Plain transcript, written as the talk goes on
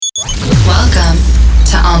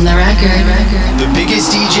on the record. The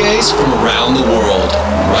biggest DJs from around the world,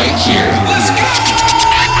 right here. Let's go.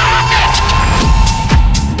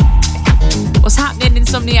 What's happening,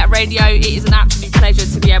 Insomniac Radio? It is an absolute pleasure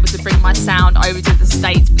to be able to bring my sound over to the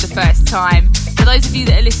States for the first time. For those of you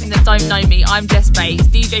that are listening that don't know me, I'm Jess Bays,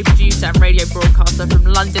 DJ, producer and radio broadcaster from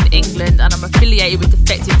London, England, and I'm affiliated with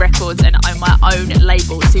Effective Records and own my own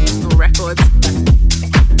label, Superstore Records.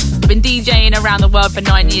 I've been DJing around the world for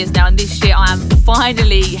 9 years now, and this year I am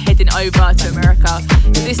finally heading over to America.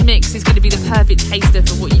 So this mix is going to be the perfect taster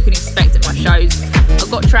for what you can expect at my shows. I've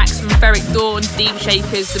got tracks from Ferric Dawn, Deep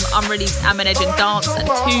Shakers, some unreleased Am and Dance, and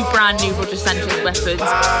 2 brand new Roger Sanchez weapons,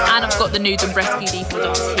 and I've got the Nude and Breast PD for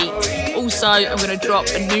Dance Heat. Also, I'm going to drop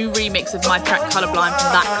a new remix of my track Colourblind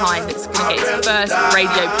from That Kind that's going to get its first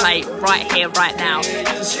radio play right here, right now.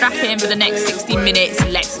 So strap in for the next 60 minutes,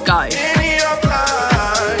 let's go.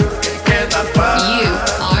 You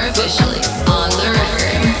are officially on the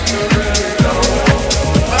record.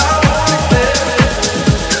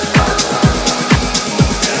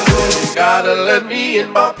 Gotta let me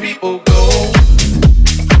and my people go.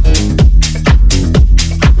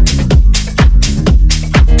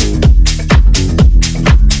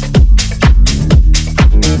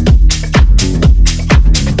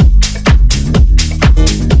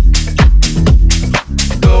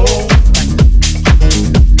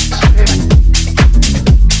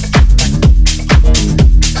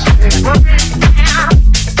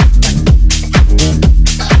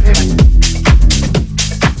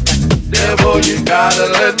 You gotta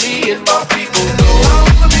let me and my people know.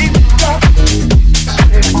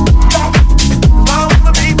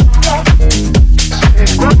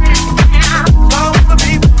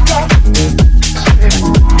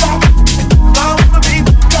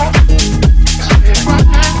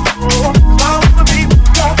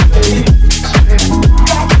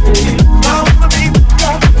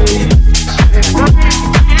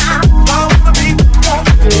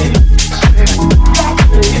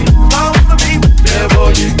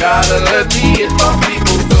 Gotta let me and my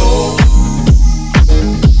people go.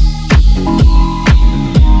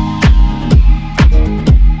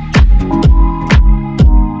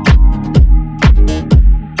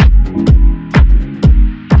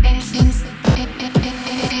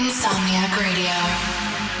 Insomniac Radio.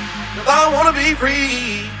 'Cause I wanna be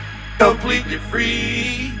free, completely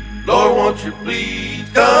free. Lord, won't you please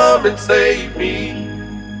come and save me?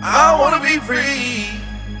 I wanna be free,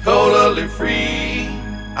 totally free.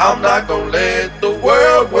 I'm not gonna let the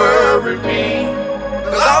world worry me.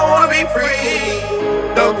 'Cause I wanna be free,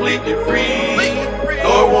 completely free.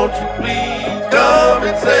 Lord, won't you please come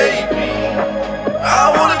and save me? I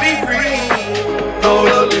wanna be free,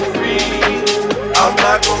 totally free. I'm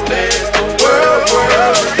not gonna let the world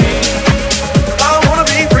worry me. I wanna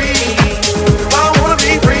be free, I wanna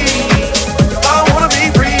be free, I wanna be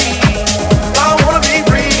free, I wanna be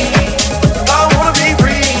free, I wanna be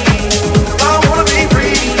free, I wanna be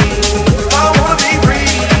free, I wanna be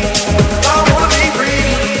free, I wanna be free,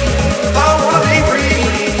 I wanna be free,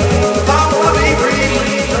 I wanna be free,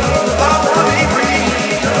 I wanna be free,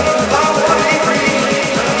 I wanna be free,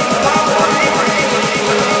 I wanna be free,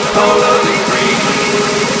 totally free.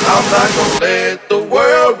 I'm not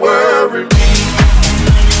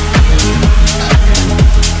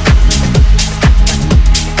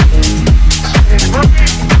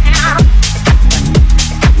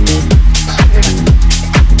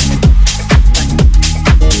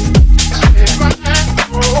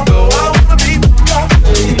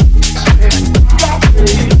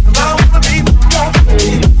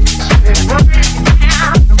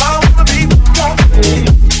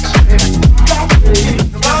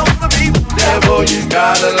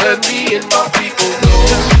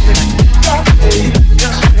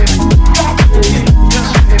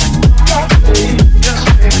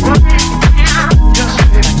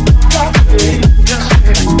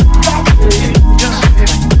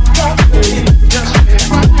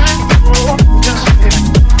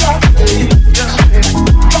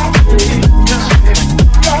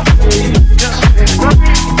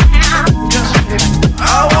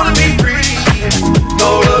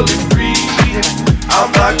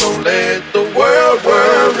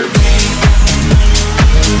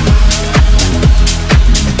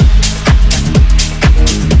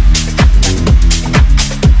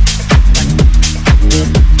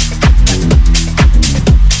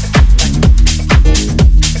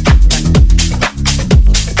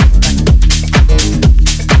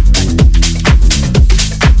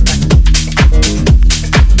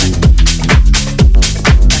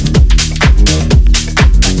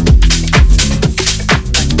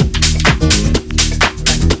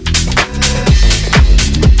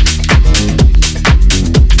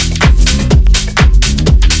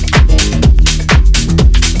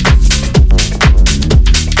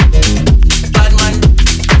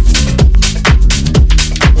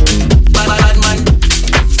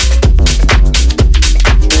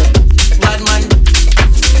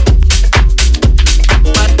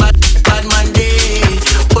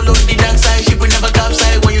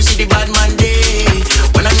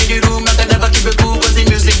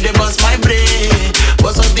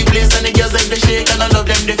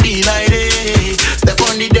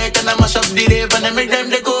the rave and I make them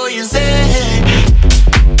they go insane.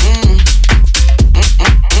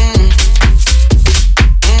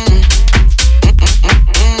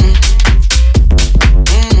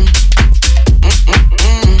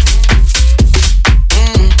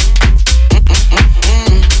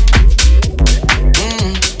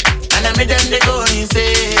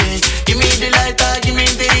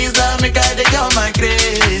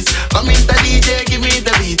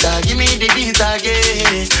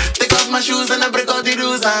 Shoes and I break all the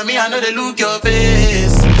rules on me, I know they look your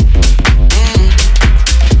face.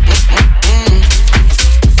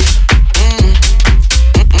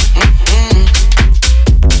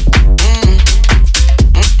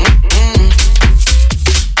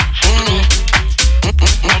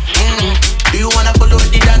 Do you wanna follow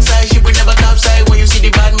the dark side? Ship will never topside when you see the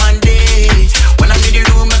bad man day. When I'm in the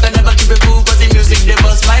room, I can never keep it cool, cause the music they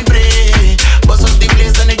bust my brain. Bust up the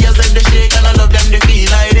place and the girls them they shake and all of them they feel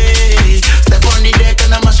like it. Step on the deck and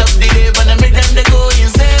I mash up the rave and I make them they go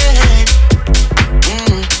insane.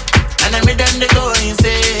 And I make them they go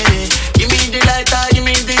insane. Give me the lighter, give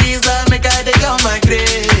me the reason, make I take on my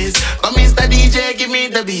craze. Come Mr. DJ, give me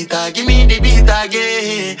the beat, give me the beat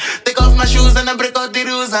again. Take off my shoes and I break out the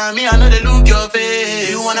rules on me, I know they look your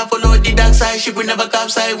face. You wanna follow the dark side, ship will never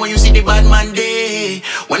capsize when you see the bad man day.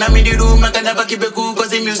 When I'm in the room, I can never keep it cool, cause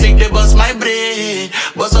the music they bust my brain.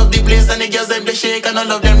 Bust up the place and the girls them they shake and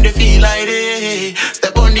all of them they feel like it.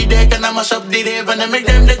 Step on the deck and I mash up the rave and I make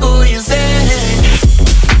them they go insane.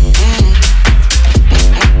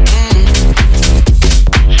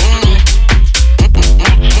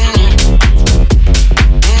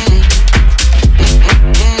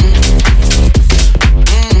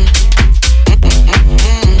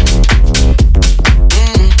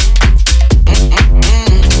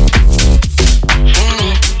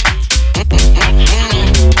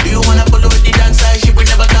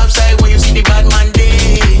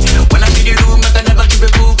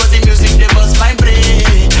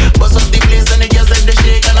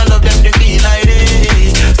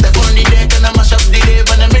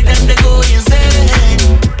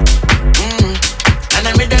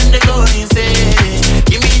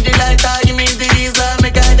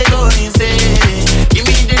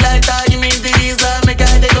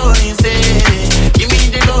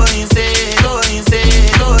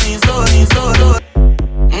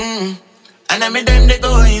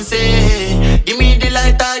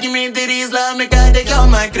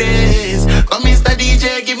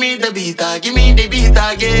 Give me the beat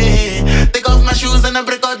again. Take off my shoes and I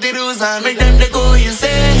break out the rules and make them they go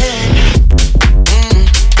insane.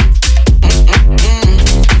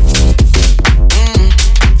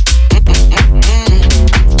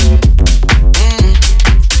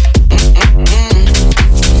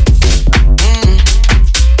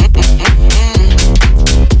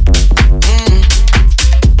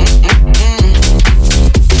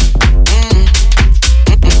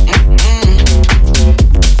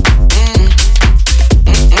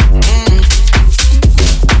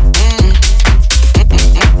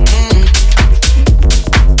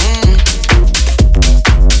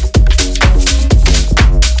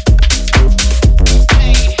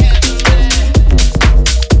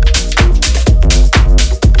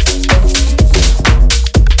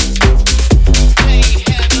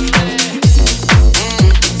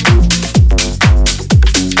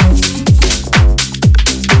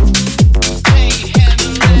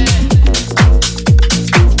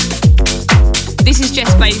 This is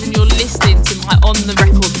Jess Bays and you're listening to my On The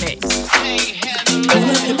Record mix. Pull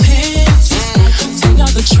up your pants, take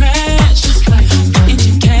out the trash, get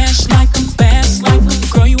your cash like I'm fast, like a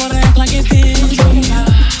girl you wanna act like it is.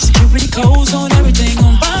 Security codes on everything,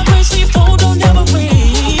 on vibrate so your phone don't ever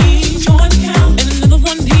ring. Join count, and another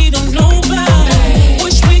one he don't know about.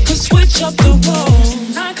 Wish we could switch up the roles.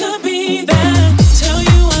 I could be that, tell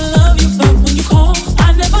you I love you, but when you call,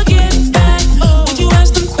 I never get back. Would you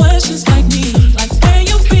ask them questions like me? Like where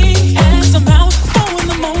you be? Ask them out, 4 in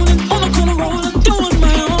the morning, on the corner rolling, doing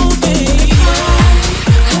my own thing.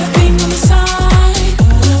 Could be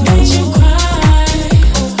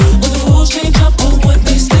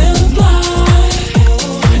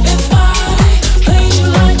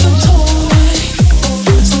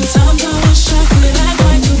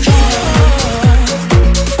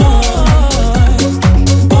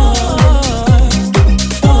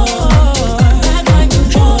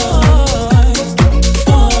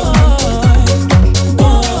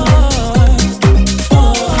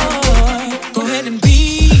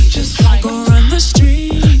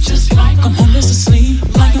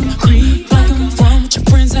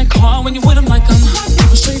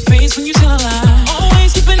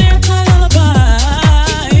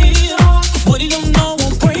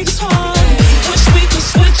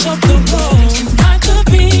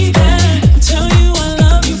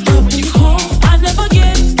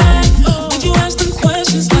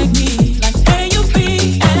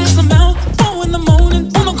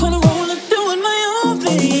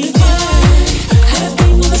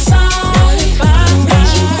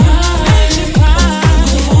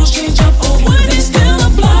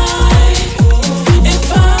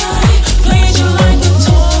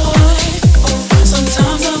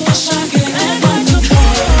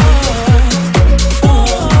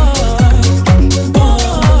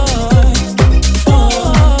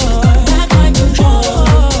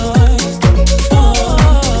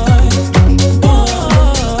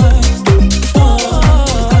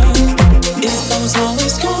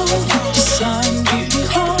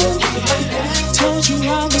you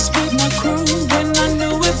I was with my crew when I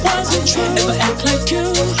knew it wasn't true. Never act like you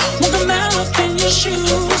want the man up in your shoes.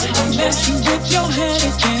 I'm messing with your head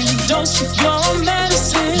again. Dose with your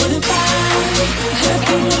medicine. What if I had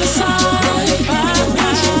you on the side? If I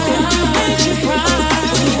made you cry,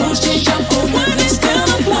 the rules change up, but when they still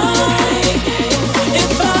apply.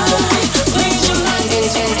 If I played you like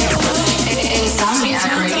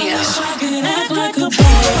Insomniac Radio. I could act like a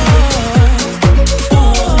boy.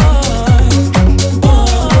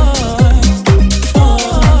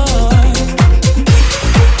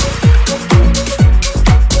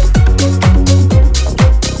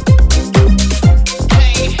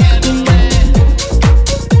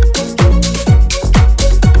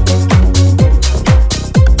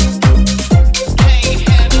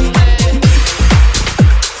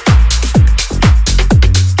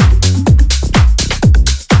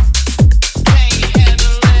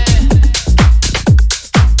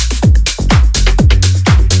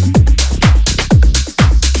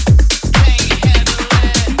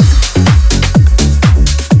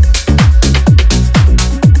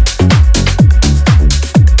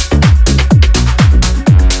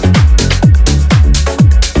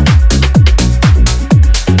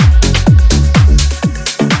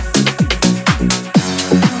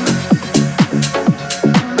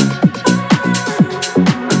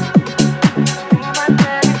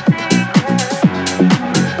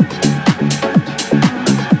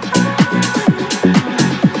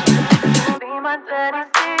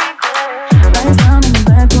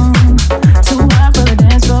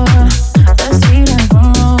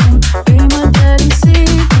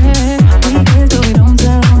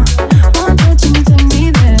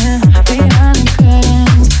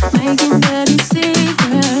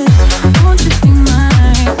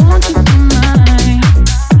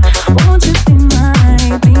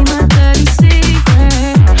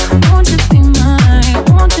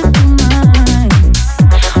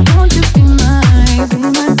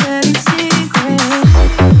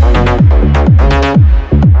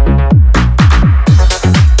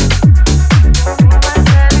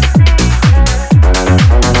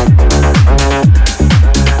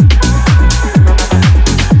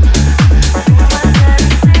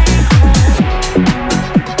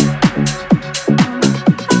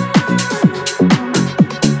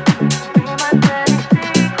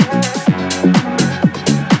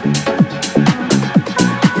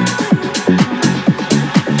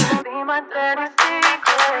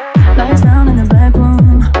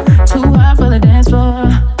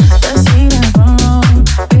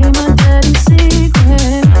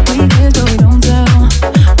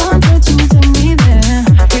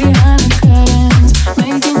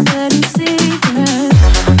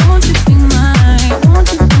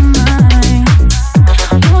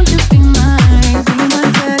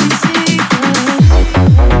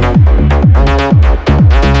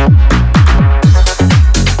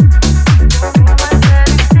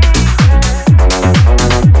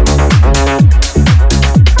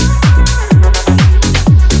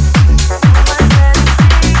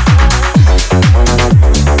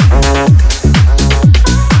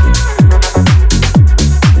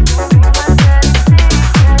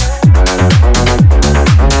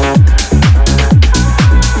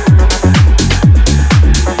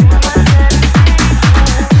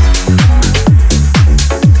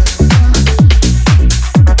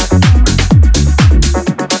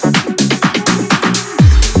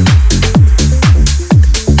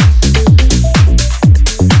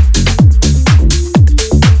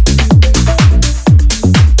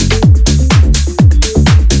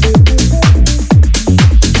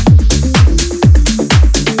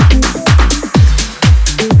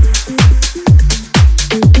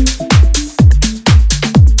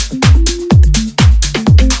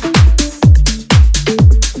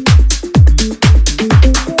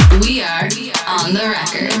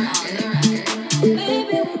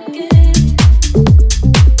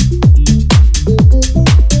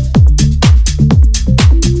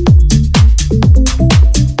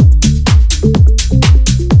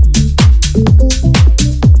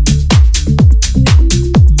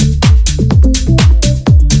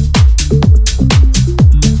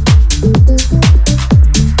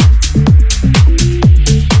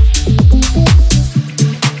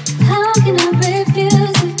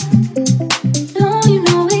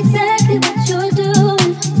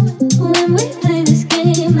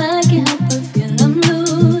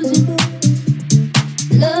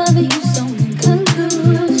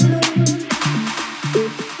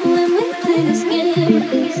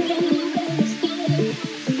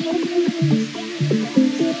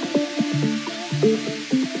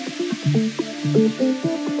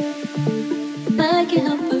 In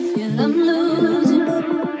a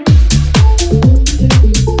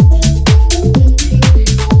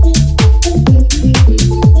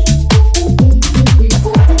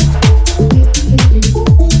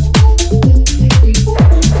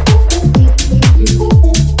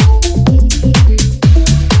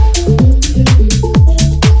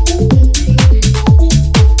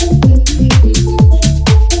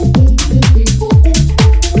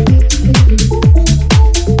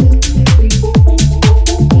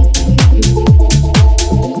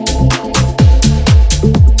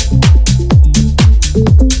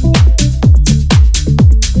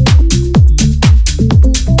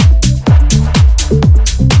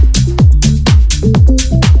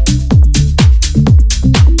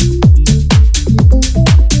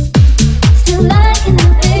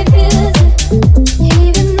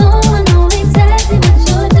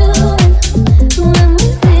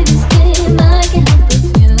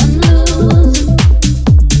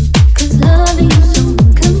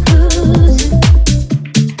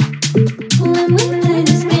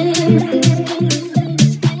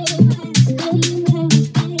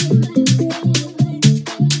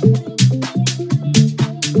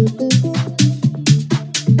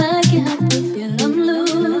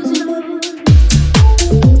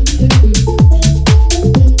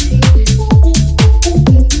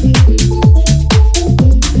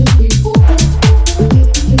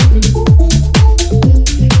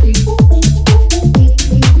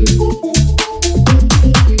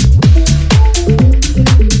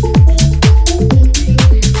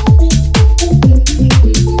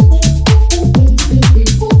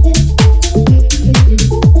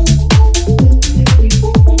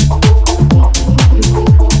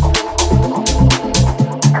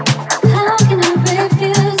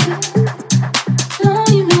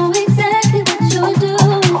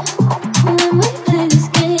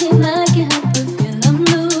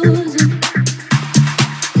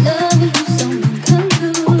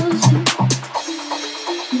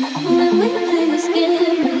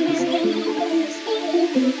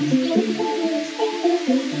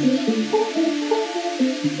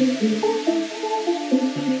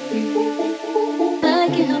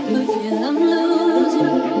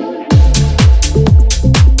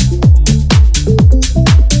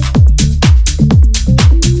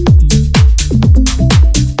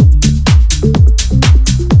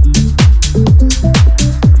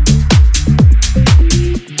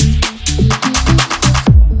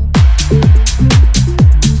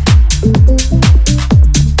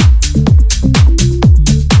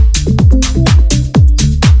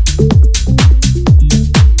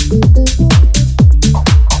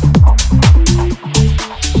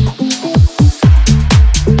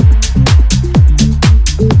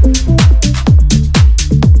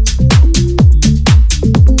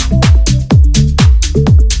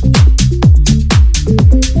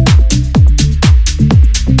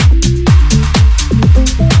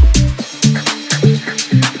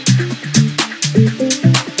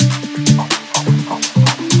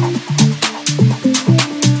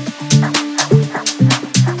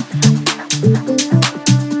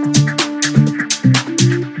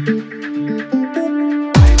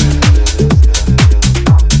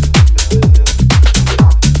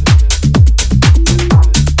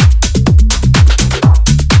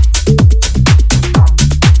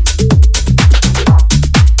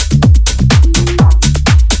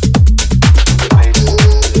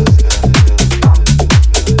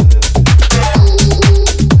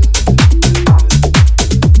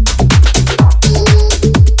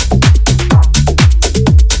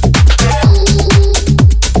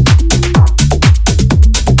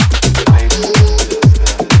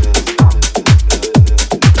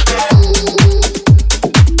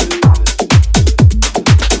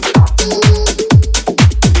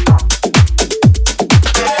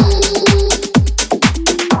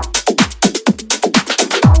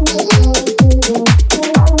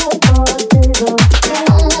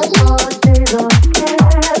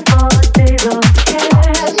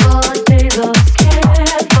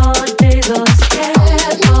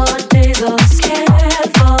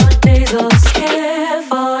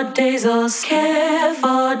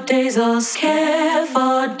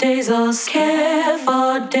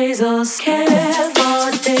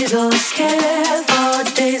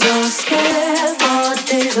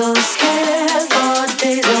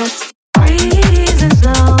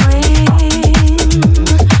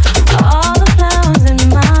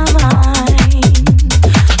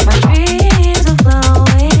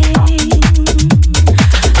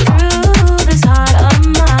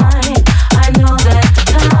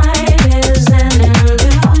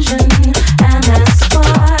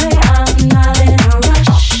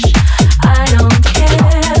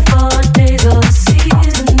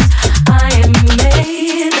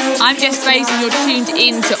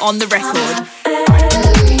on the record.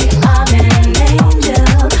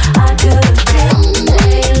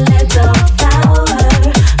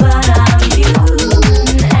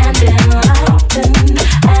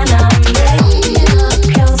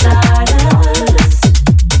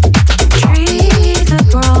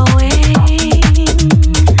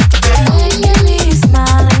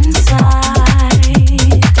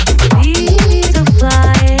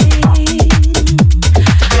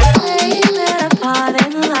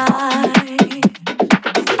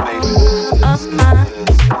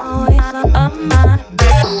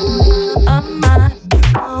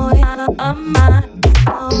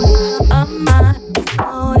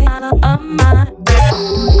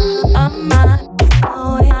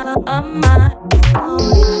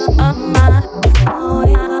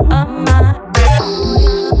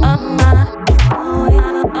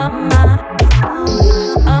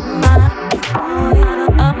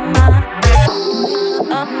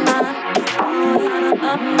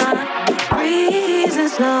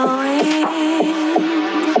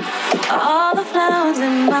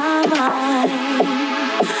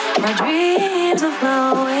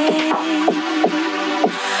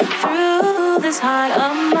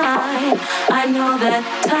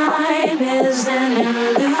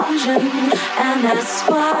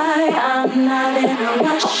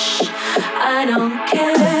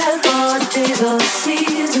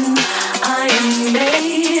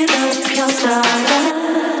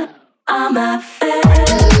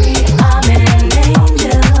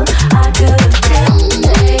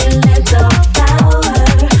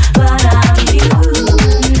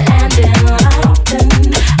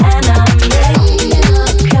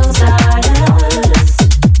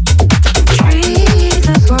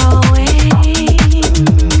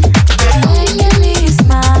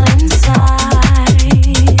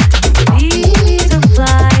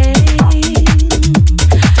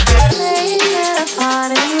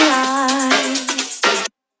 Party life.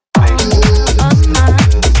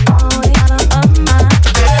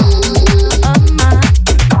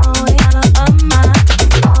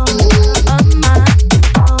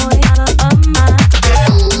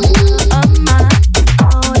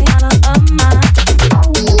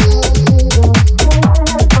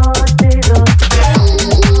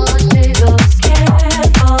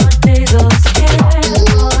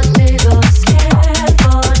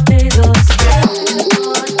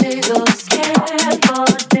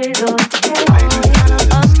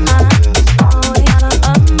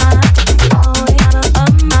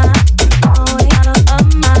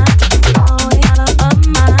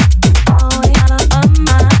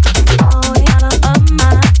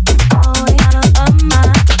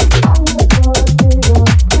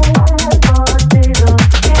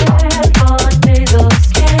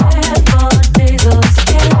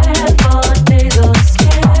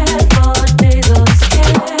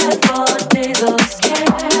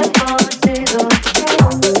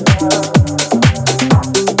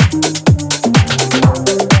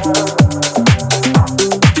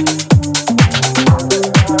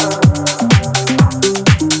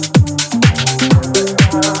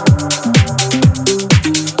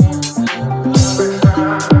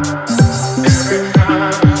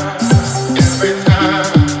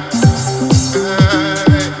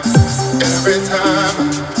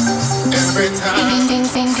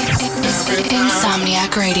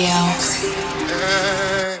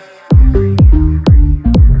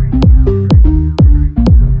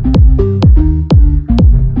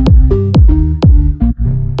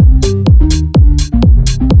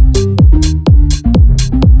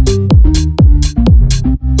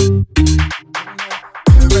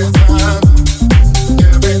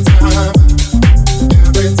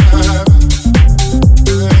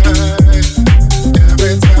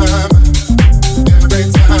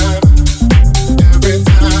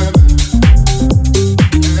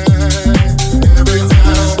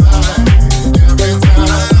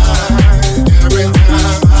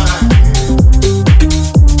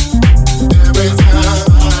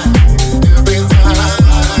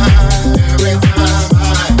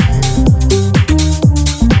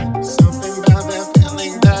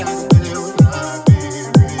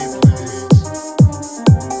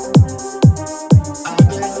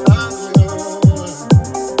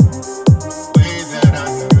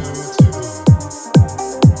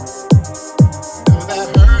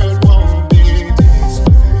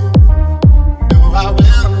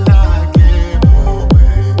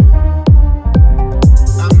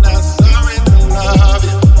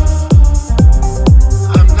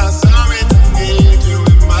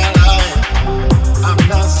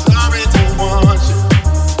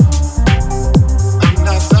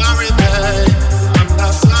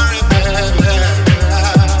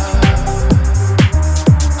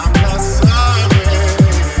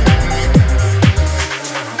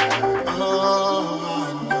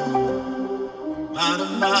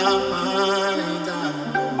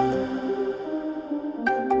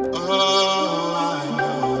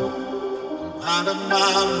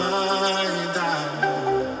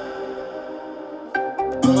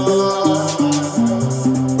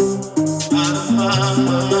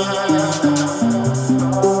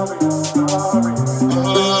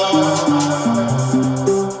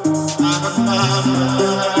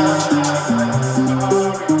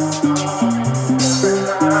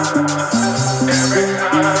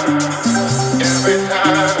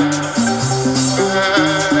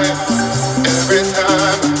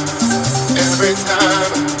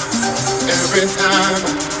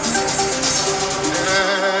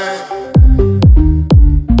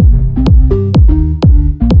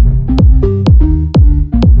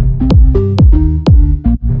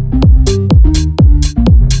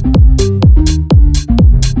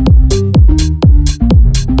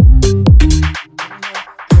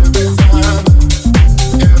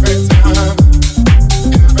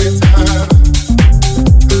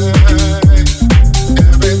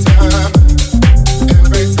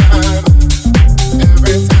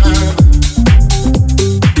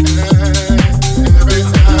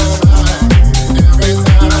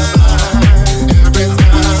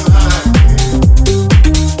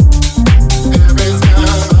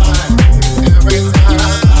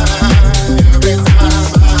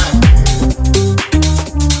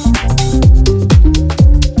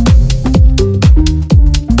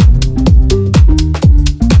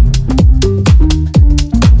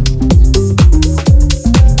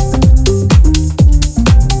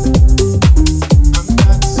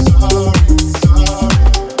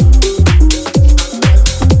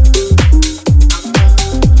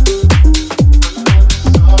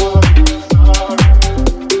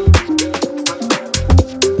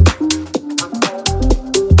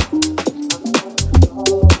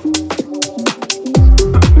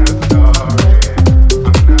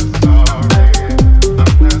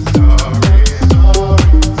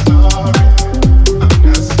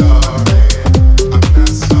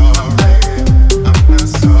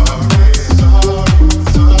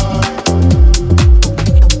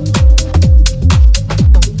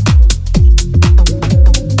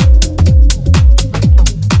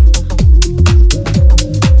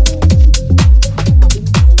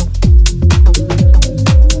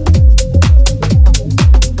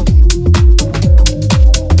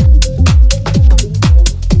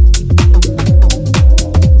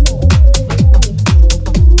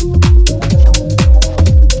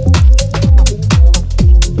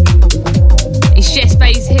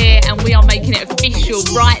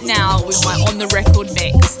 official right now with my on the record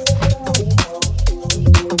mix.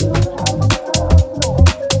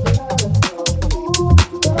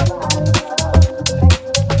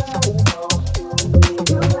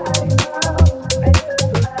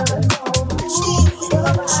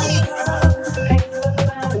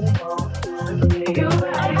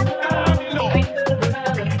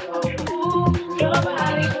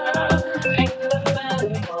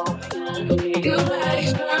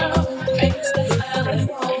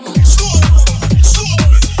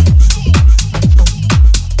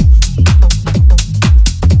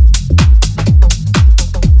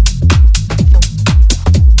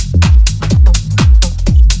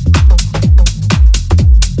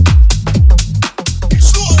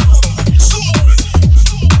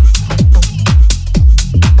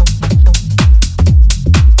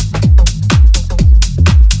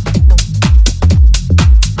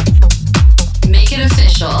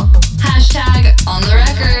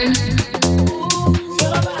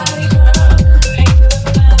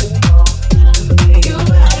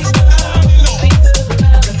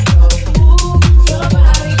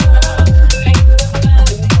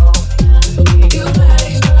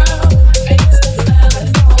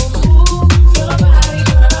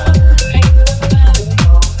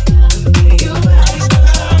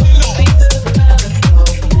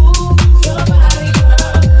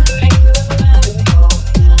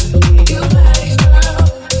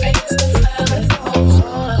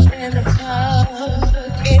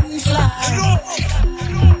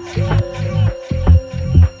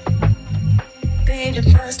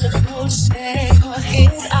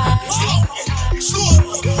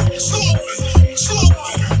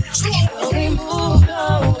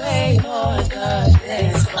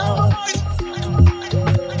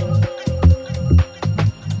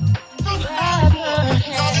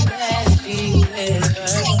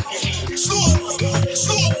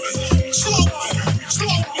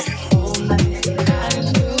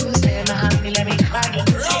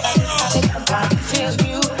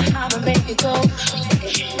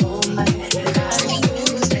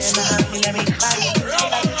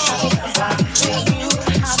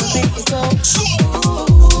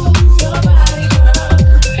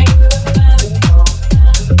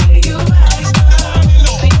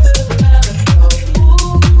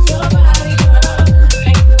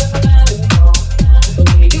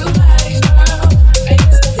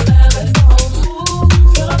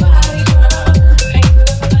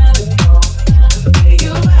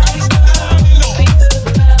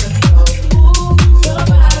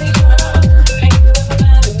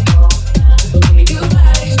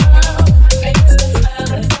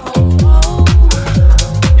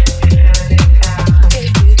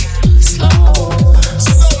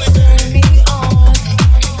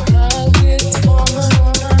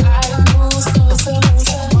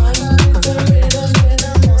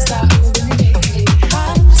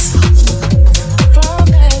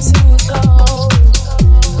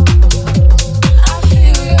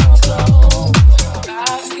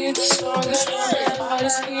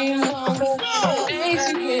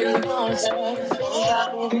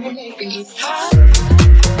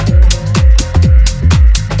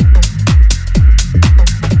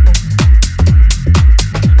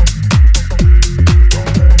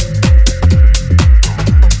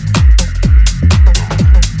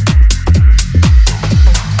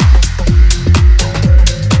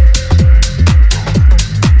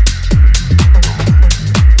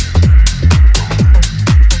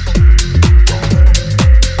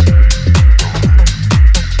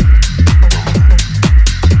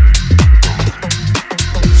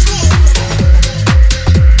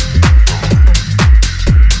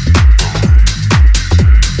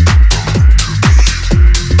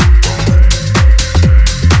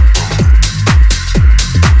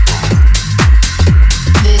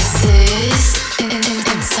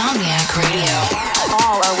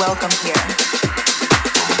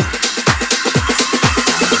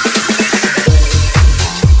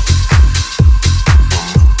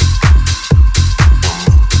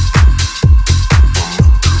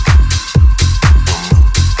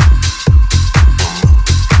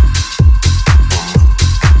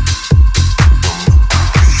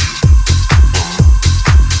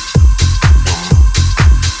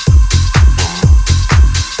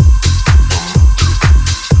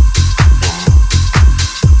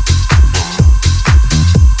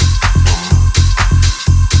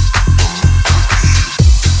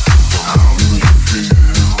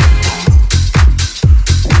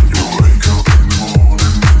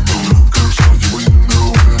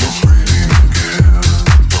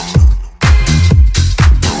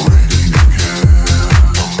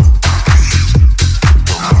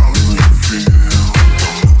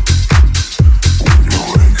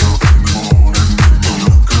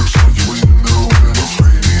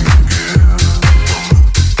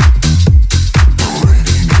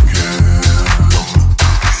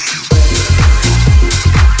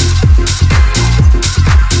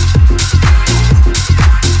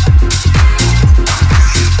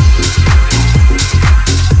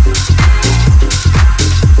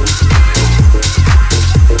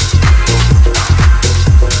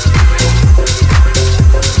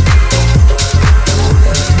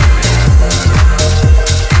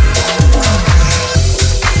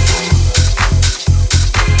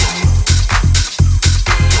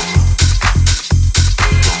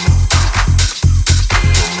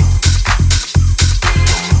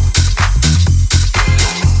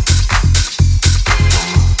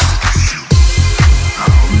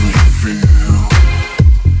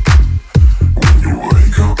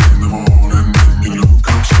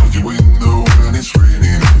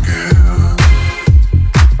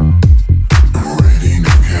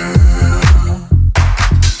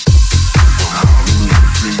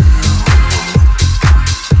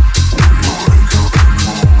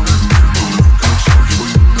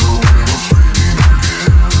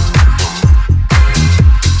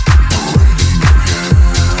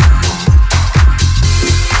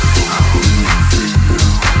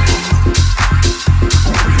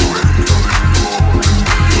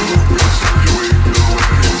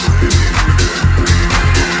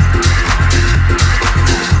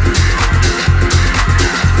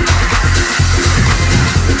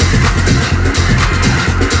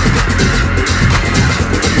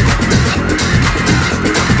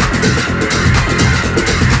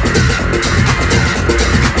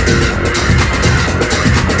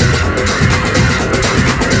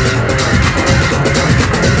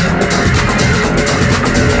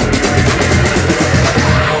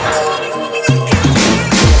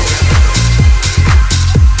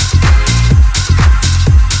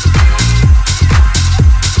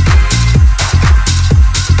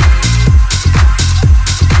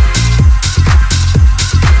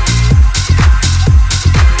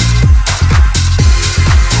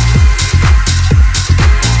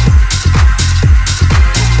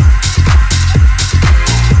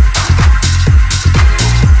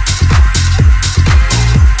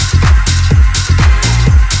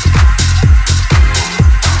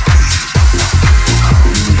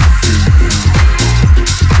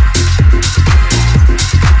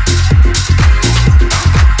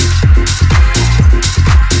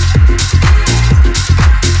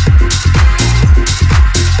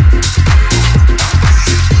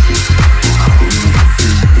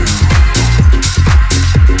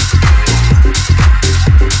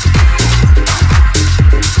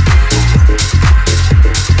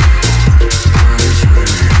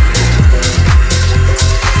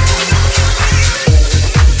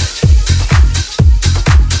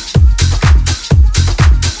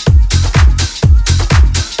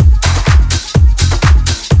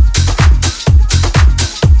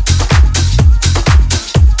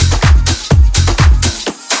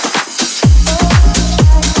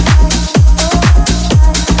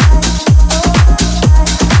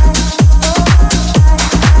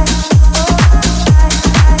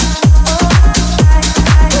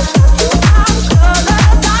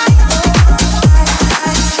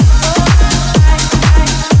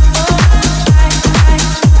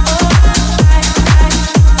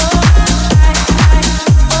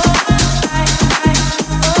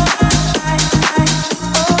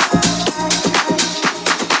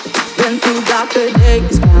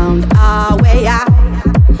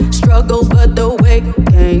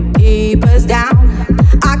 can't keep us down.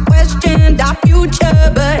 I questioned our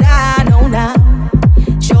future, but I know now.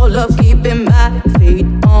 Your love keeping my feet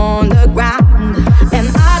on the ground. And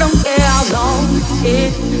I don't care how long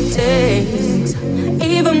it takes.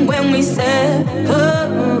 Even when we separate,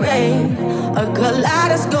 a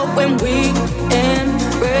kaleidoscope when we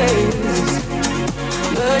embrace.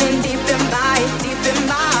 Burning deep in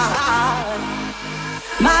my heart.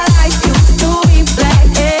 My life used to be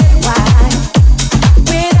black and white.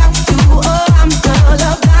 Without you, oh, I'm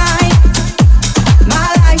colorblind. My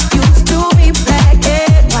life used to be black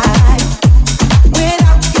and white.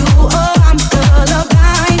 Without you, oh, I'm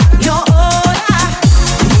colorblind. You're all I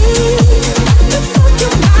need. Before you,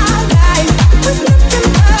 my life was nothing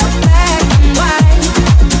but black and white.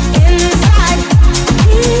 Inside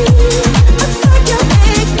me, I saw your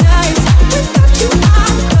big nights. Without you,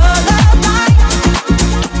 I'm colorblind.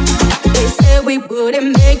 They said we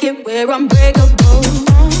wouldn't make it, we're unbreakable.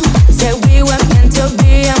 Said we were meant to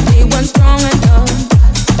be and we weren't strong enough.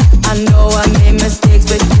 I know I made mistakes,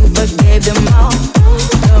 but you forgave them all.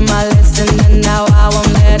 Learned my lesson and now I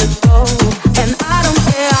won't let it go. And I don't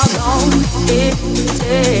care how long it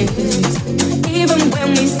takes. Even when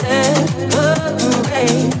we separate,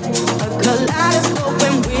 a kaleidoscope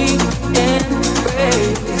when we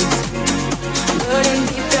embrace. Burning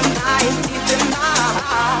deep in my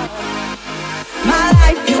heart. My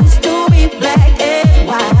life used to be black and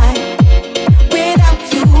white. Without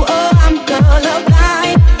you, oh, I'm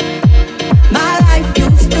colorblind. My life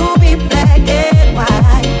used to be black and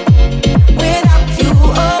white. Without you,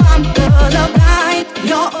 oh, I'm colorblind.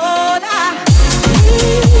 You're all I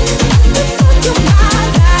need. Before you, my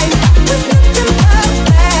life was nothing but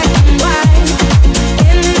black and white.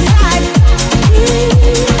 Inside me,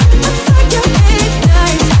 I saw your big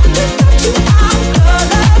nights. Without you, I'm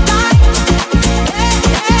colorblind.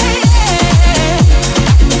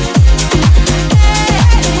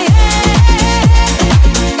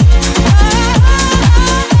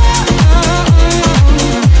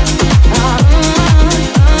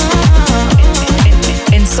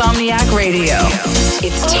 Insomniac Radio.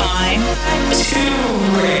 It's time to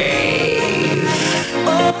rave.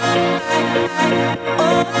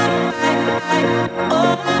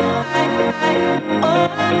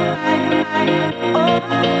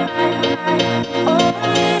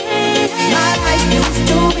 My life used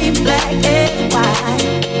to be black and white.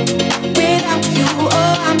 Without you,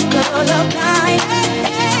 oh, I'm colorblind.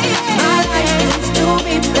 My life used to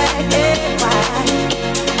be black and white.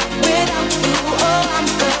 Without you, oh, I'm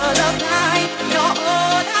colorblind. You're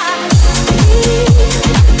all I need.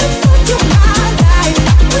 Before you, my life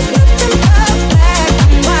was nothing but black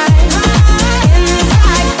and white.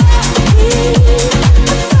 Inside me,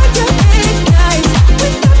 I saw your big nights.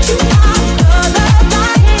 Without you, I'm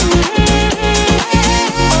colorblind.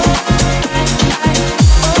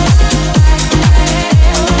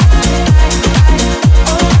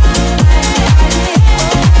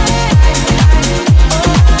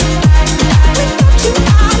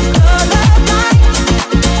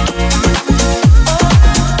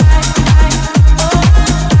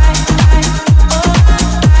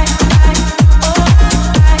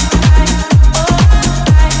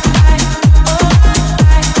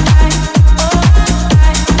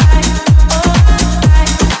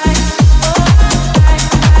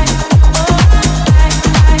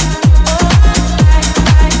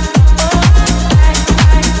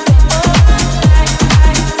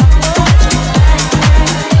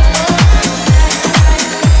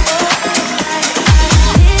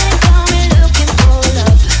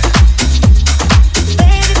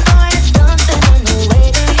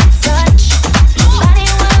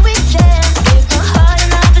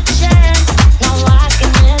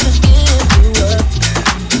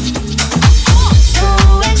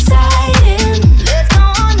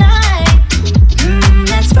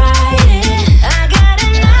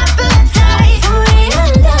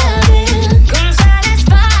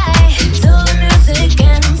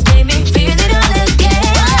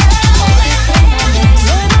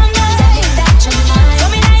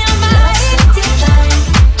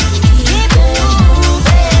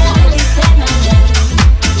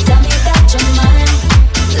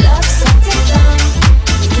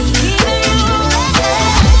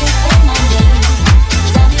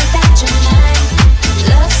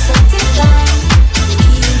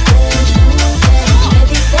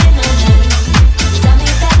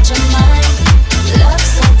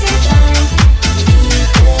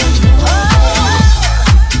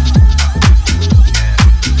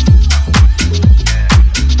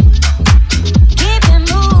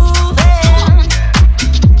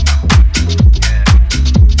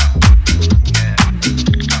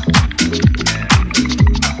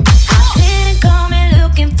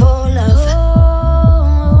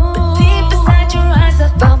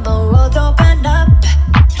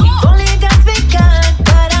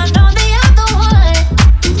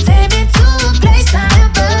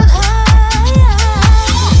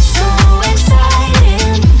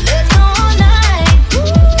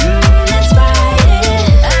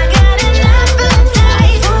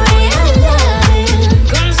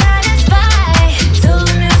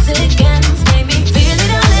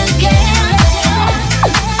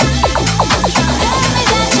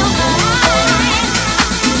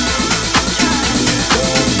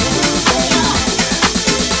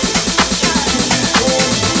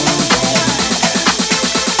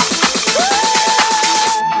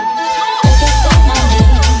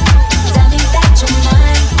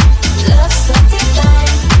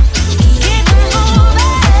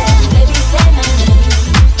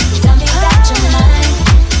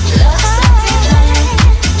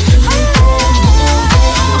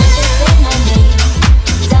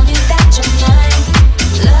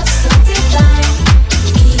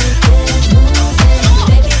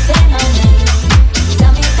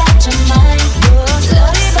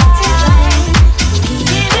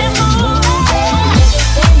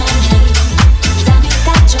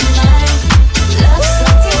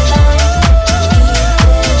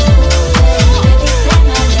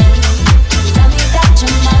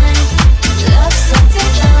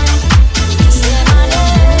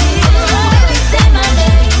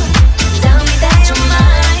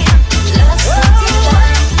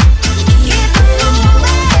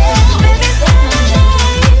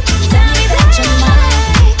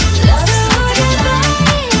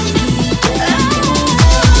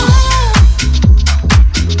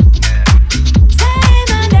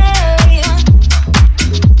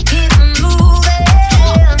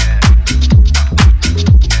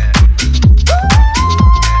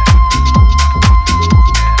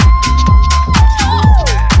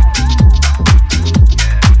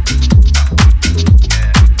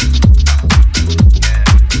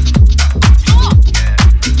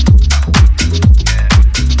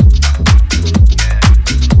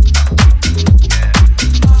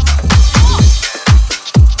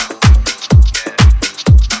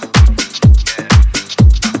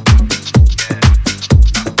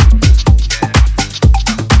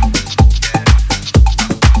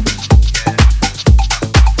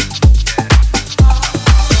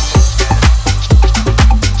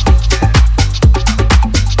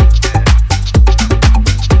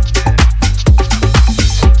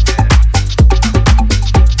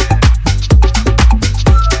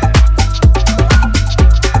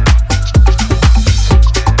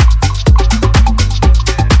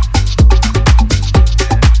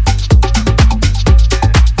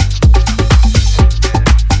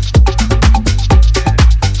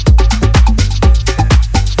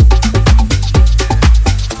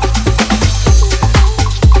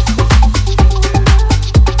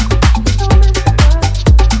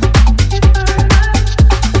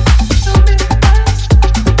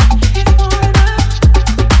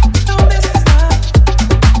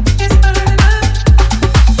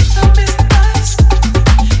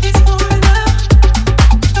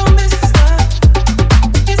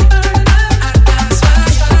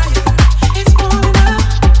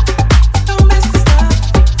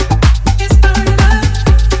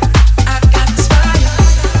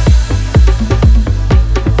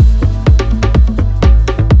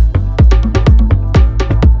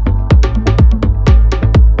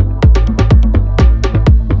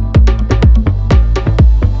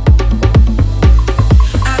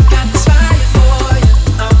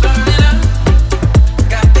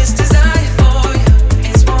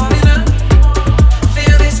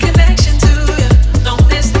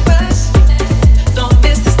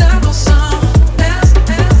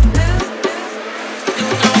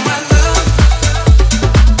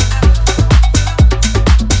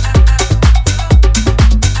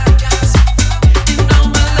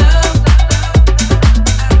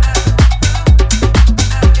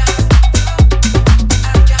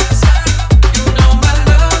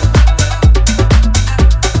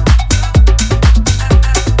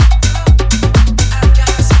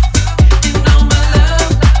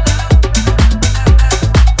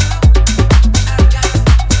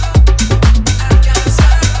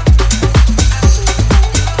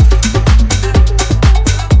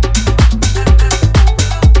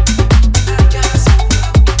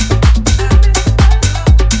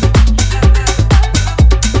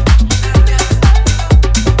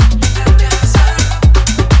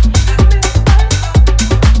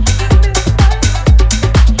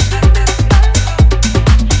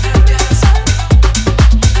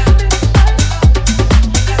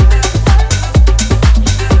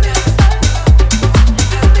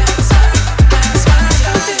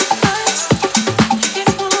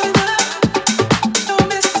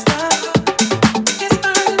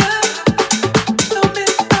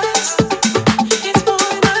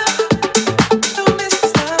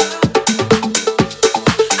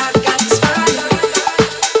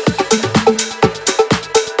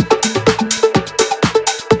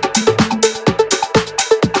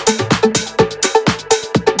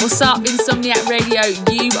 What's up, Insomniac Radio?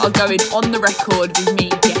 You are going on the record with me,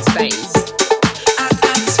 Jess Bays.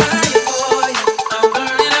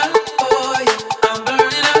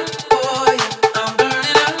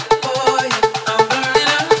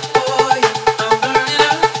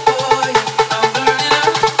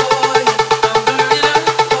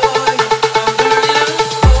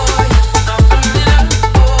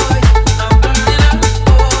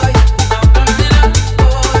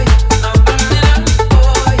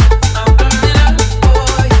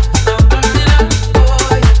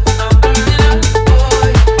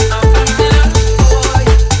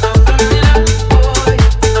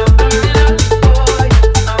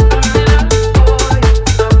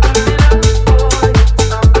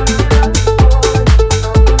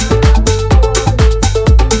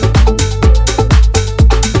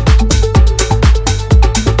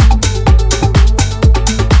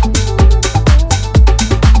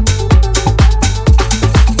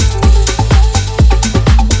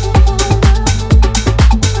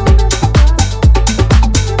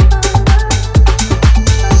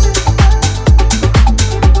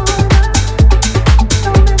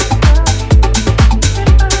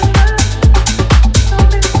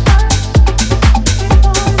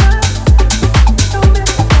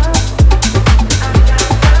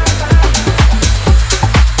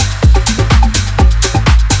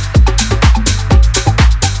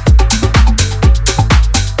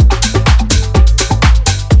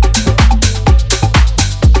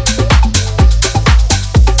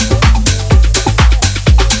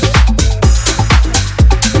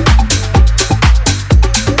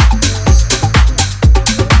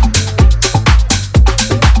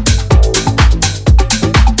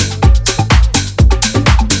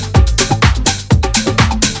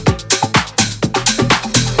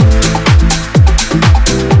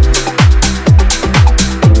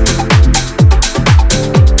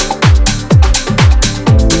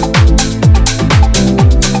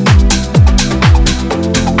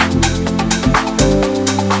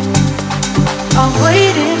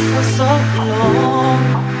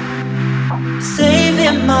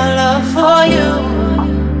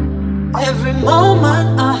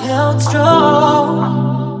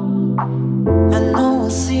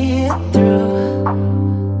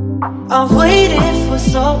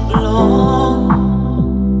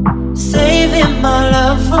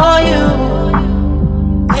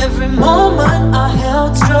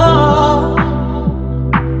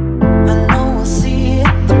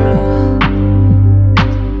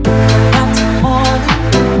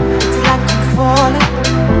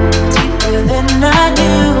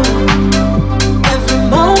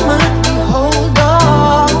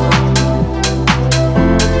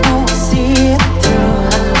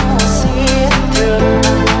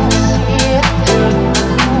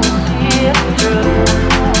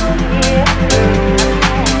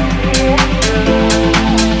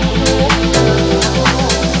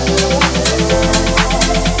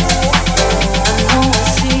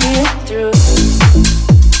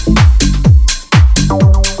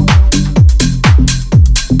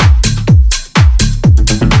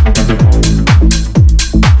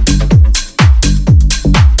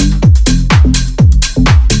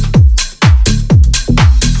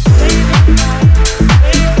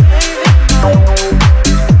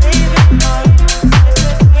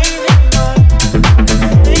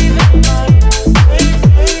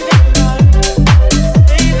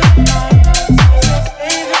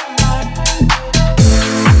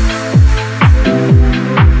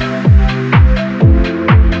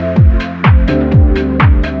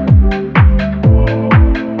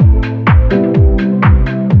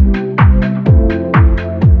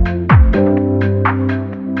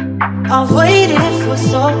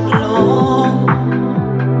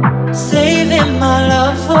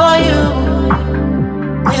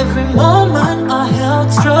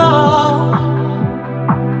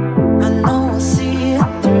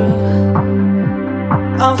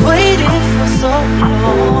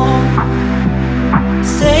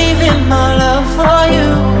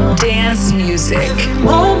 Dance music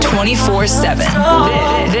 24/7.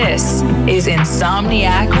 This is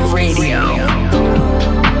Insomniac Radio.